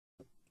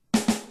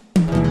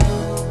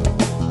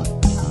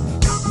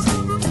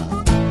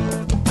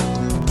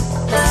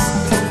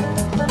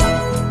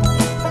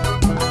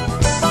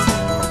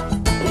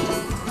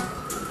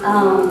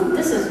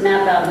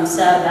Matt Bowden,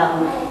 Sad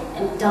Bowden,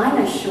 and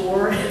Dinah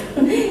Shore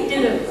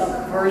did a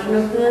version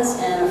of this,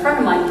 and a friend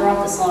of mine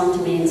brought the song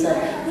to me and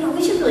said, you know,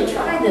 we should really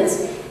try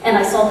this. And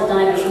I saw the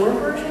Dinah Shore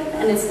version,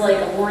 and it's like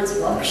a Lawrence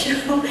Welk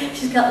show.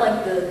 She's got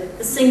like the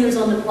singers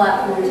on the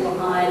platforms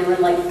behind, and we're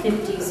in like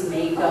 50s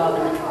makeup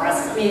and the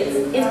dress. I mean,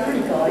 it's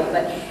pretty gaudy,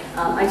 but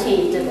I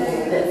changed it a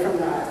little bit from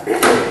that.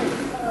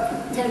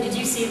 Tim, did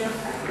you see that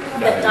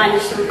Dinah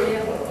Shore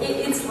video?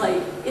 It's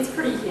like, it's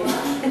pretty huge.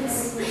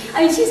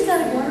 I mean, she's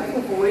got a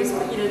wonderful voice,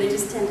 but you know, they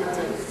just tended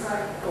to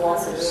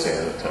gloss it over.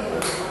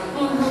 Sanitize.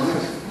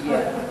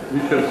 Yeah. You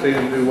should have seen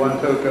him do one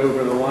toke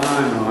over the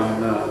line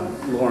on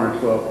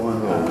Lawrence Welk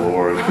one time. Oh,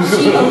 Lord. They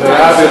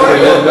obviously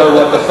didn't know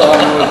what the song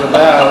was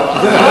about.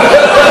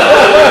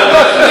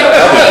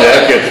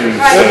 That gets me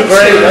Right.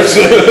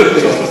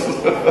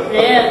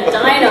 Yeah,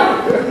 Dinah.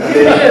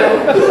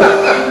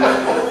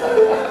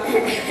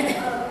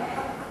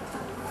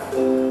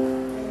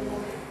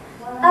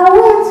 I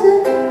went to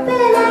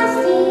bed last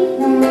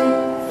evening,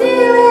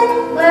 feeling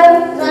where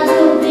I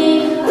could be.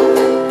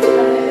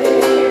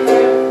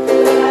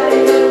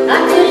 I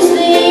couldn't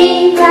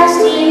sleep last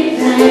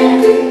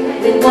evening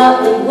with what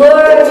was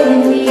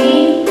worrying me.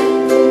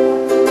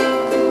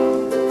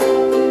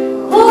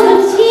 All the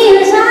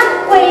tears I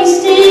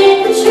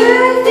wasted, but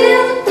sure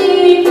feel the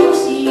deep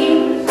sea.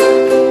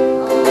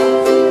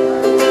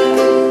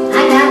 I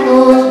got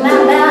those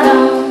mouth down,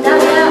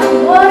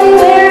 worry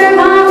where am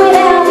I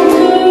without you?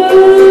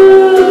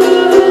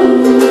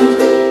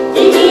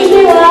 It keeps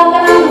me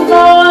walking on the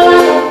floor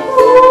like a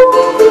fool.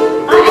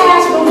 I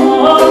ask for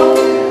more.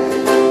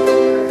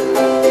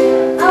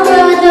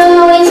 Although I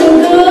know it's so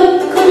good,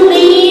 couldn't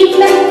leave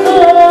me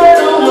could,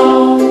 oh no.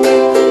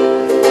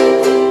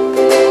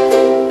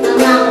 I'm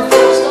not the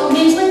first on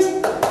his list,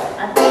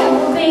 I think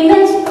we're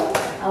famous.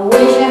 I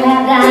wish I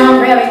had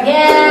down every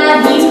gal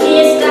he's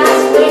kissed, I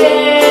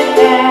swear.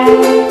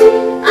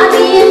 I'd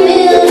be a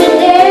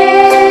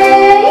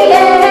millionaire,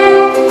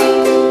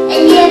 yeah.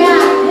 And yet I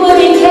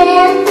wouldn't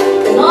care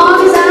as long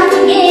as I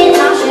could get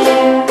my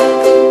share.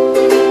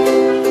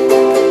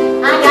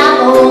 I got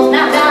those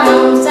knocked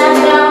down, sat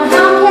down.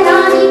 How can I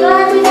be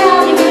glad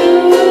without him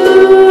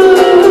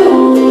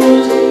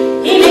blues?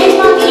 He makes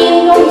my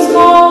game go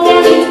small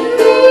and he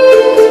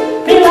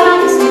treats me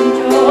like a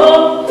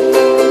central.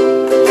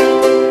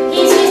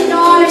 He's just an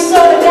honest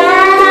sort of guy. I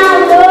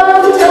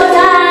love him till I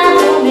die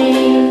for me.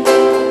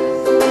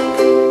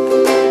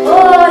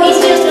 Oh, he's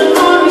just an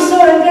honest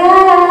sort of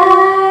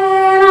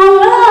guy, and I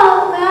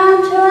love him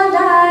till I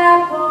die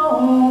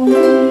for me.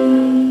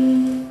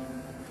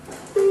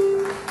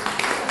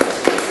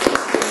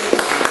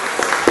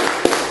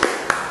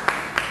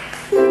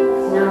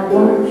 Now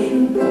won't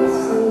you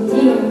listen,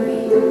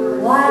 dearie,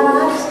 while I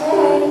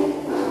say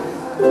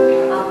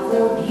I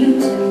hold you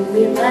to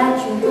without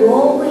you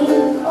going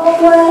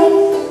away.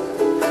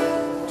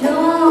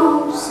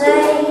 Don't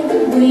say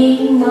that we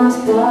must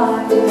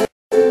part.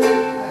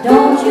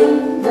 Don't you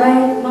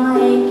break my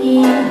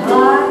aching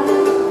heart.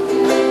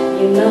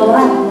 You know I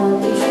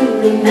love you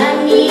truly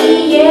many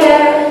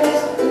years.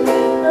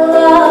 I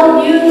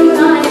love you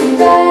night and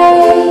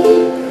day.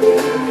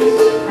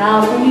 How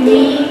can you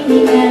leave me?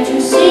 Can't you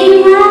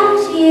see my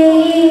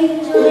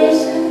tears?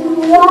 Listen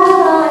while I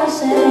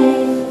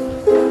say,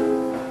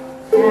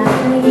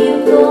 after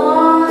you've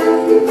gone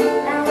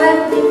and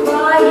left me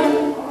crying,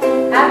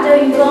 after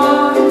you've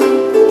gone,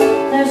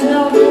 there's no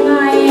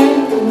denying.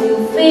 And you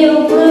feel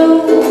blue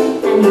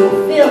and you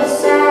feel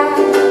sad.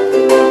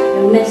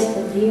 You miss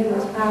the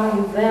dearest pal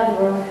you've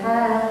ever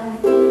had.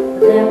 But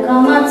there'll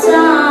come a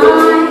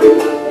time,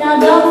 now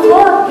don't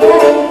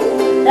forget it.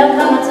 There'll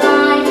come a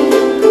time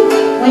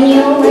when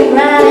you'll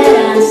regret it,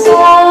 and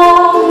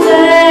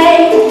someday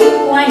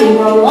when you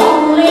grow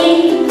lonely,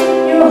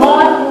 your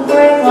heart will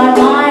break like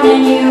mine,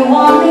 and you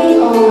want me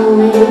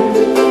only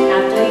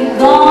after you've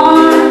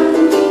gone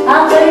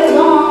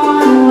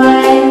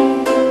away.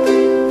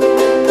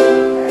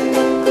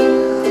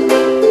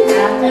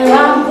 After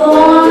I'm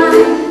gone,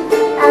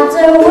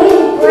 after we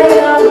break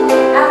up,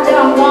 after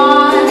I'm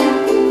gone,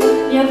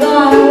 you're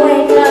gonna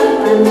wake up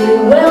and you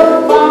will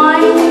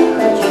find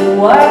that you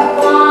were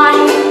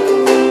fine.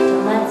 To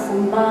let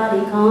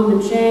somebody come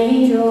and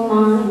change your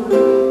mind.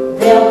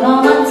 There'll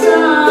come a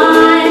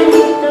time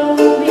that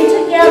we'll be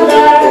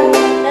together,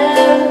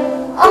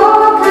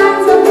 all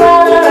kinds of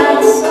weather,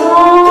 and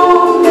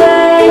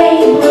someday,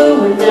 blue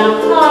and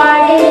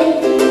downhearted,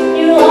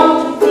 you long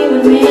to be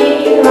with me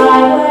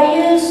right where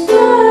you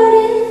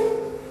started.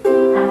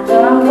 After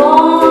I'm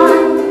gone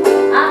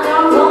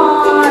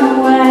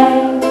away.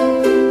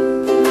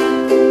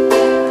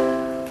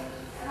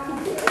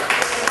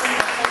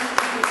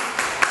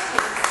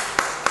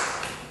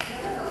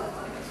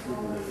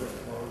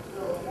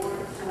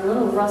 I'm a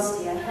little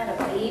rusty. I had a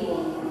baby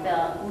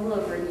about a little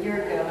over a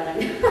year ago, and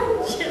I'm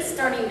just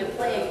starting to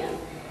play again.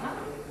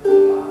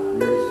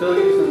 You're still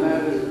using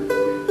that?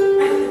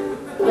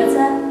 What's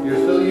that? You're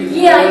still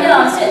using Yeah, I that?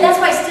 know. So that's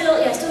why I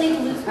still need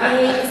to lose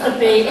weight. It's the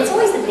baby. It's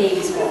always the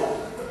baby's fault.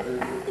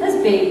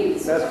 Those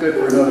babies. That's good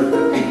for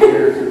another 15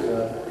 years or so.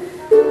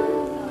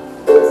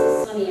 This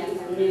is Sunny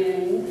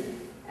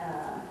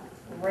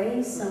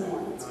Ray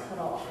someone, it's cut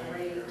off.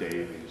 Ray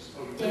Davies.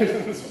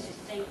 Davies.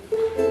 Thank you.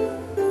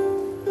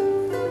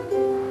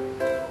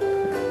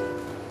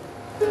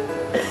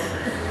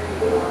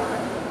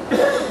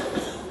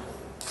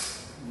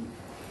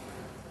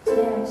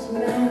 Text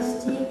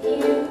message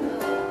ticking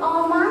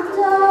on my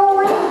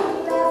door,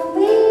 left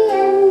me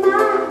in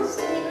my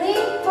sleepy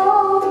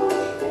hole,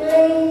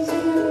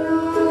 lazing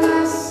on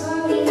a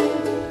sunny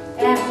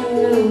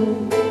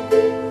afternoon.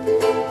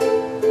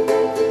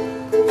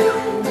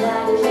 And I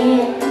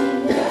can't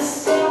even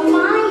sell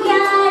my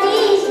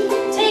yachties,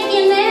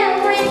 taking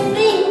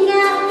everything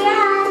I've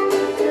got,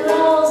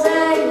 'cause I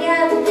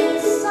got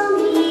this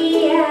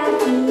sunny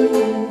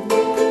afternoon.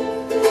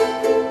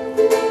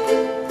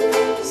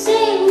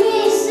 Save me,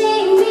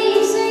 save me,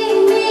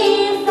 save me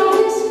from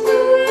this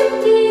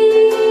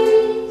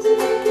breeze.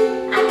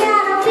 I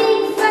got a big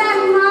fat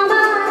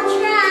mama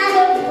trying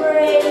to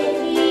break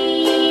me.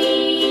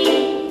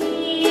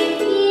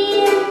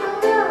 I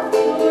love to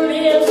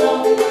live so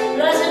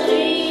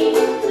pleasantly,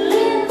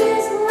 live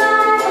this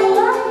life of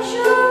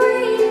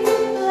luxury,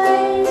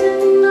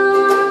 blazing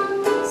on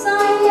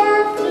sunny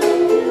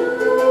afternoon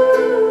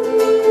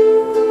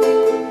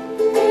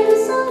in the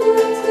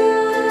summertime.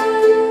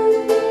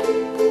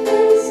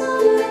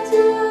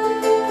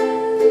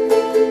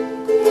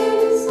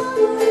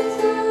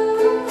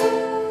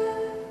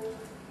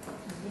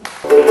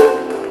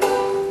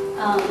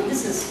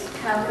 This is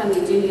How Come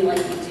You Do Me Like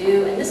You Do,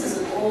 and this is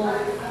an old, I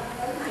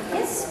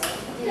guess,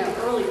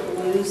 early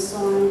blues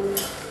song.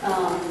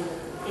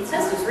 It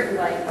says it was written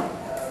by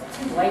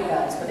two white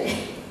guys, but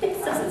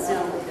it doesn't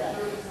sound like that.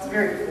 It's a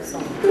very cool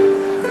song.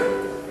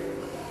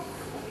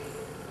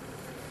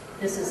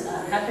 This is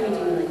How Come You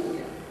Do Me Like You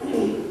Do.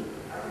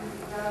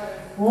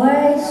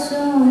 Way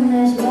soon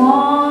this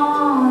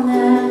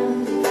morning,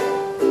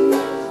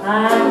 I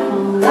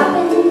come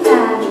knocking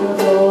at your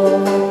door.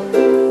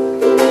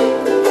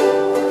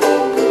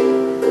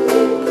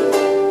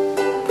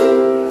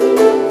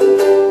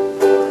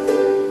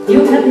 You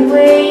kept me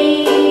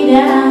waiting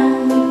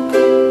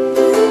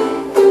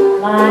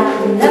like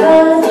you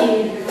never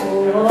did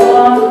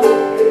before.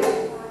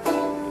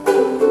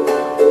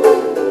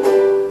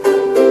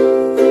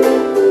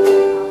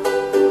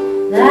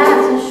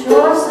 That's a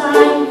sure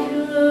sign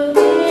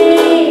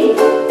cookie.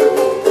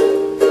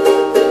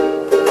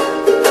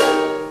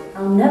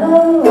 I'll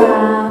never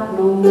ride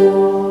no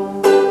more.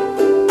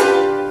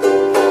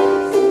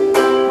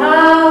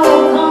 How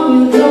come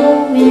you do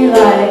me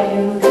like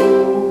you do?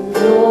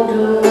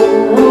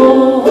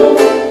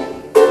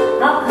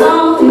 How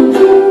come you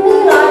do me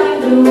like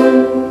you do?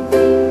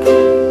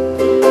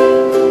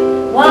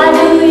 Why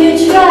do you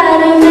try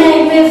to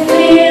make me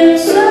feel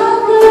so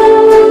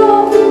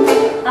blue?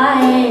 I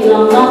ain't no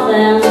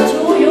nothing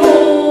to you,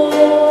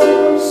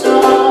 so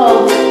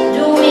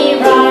do me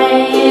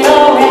right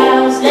or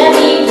else let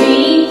me be,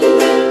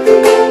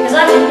 'cause I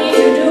can be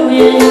you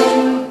doing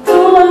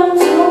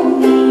to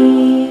me.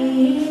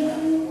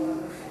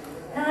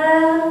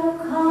 How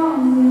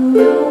come you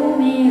do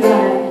me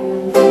like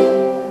you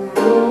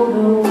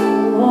do?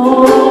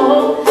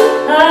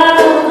 How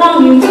come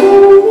you do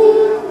me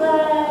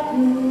like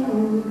you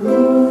do?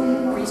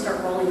 Before you start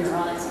rolling your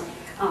eyes,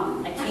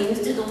 I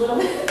changed it a little.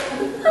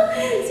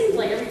 It seems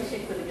like every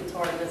chick with a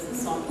guitar does this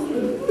song.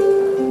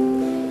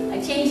 I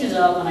changed it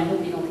up, and I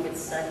hope you don't think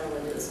it's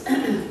sacrilegious.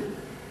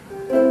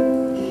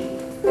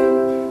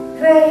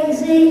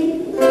 Crazy,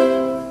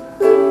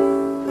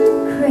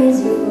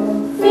 crazy for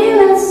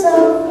feeling so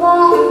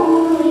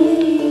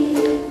lonely.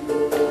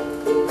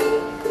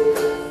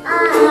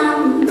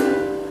 I'm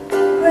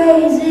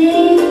crazy,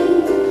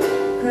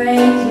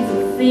 crazy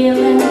for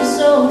feeling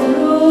so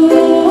blue.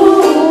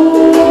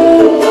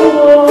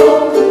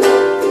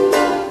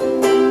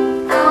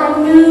 I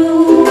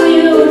knew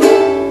you'd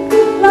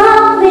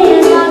love me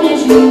as long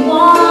as you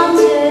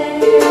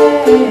wanted,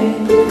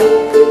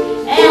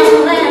 and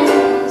then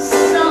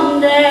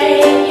someday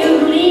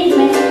you'd leave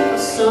me for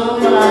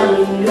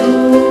somebody new.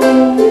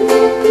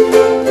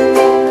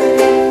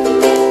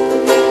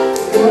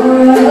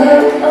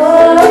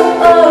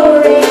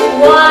 Worry,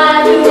 why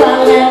do I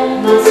let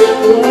myself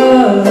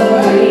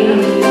worry?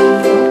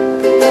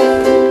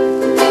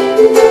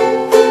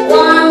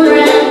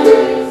 Wondering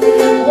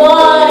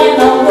what in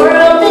the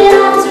world did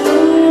I do?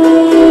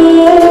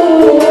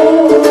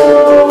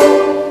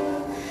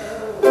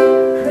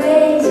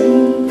 Crazy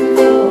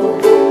for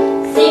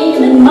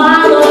thinking that my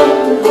love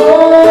could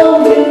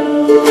hold you,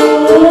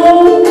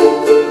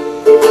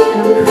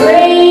 and I'm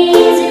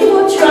crazy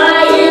for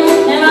trying,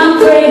 and I'm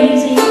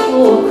crazy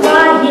for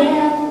crying,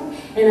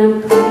 and I'm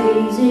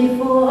crazy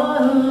for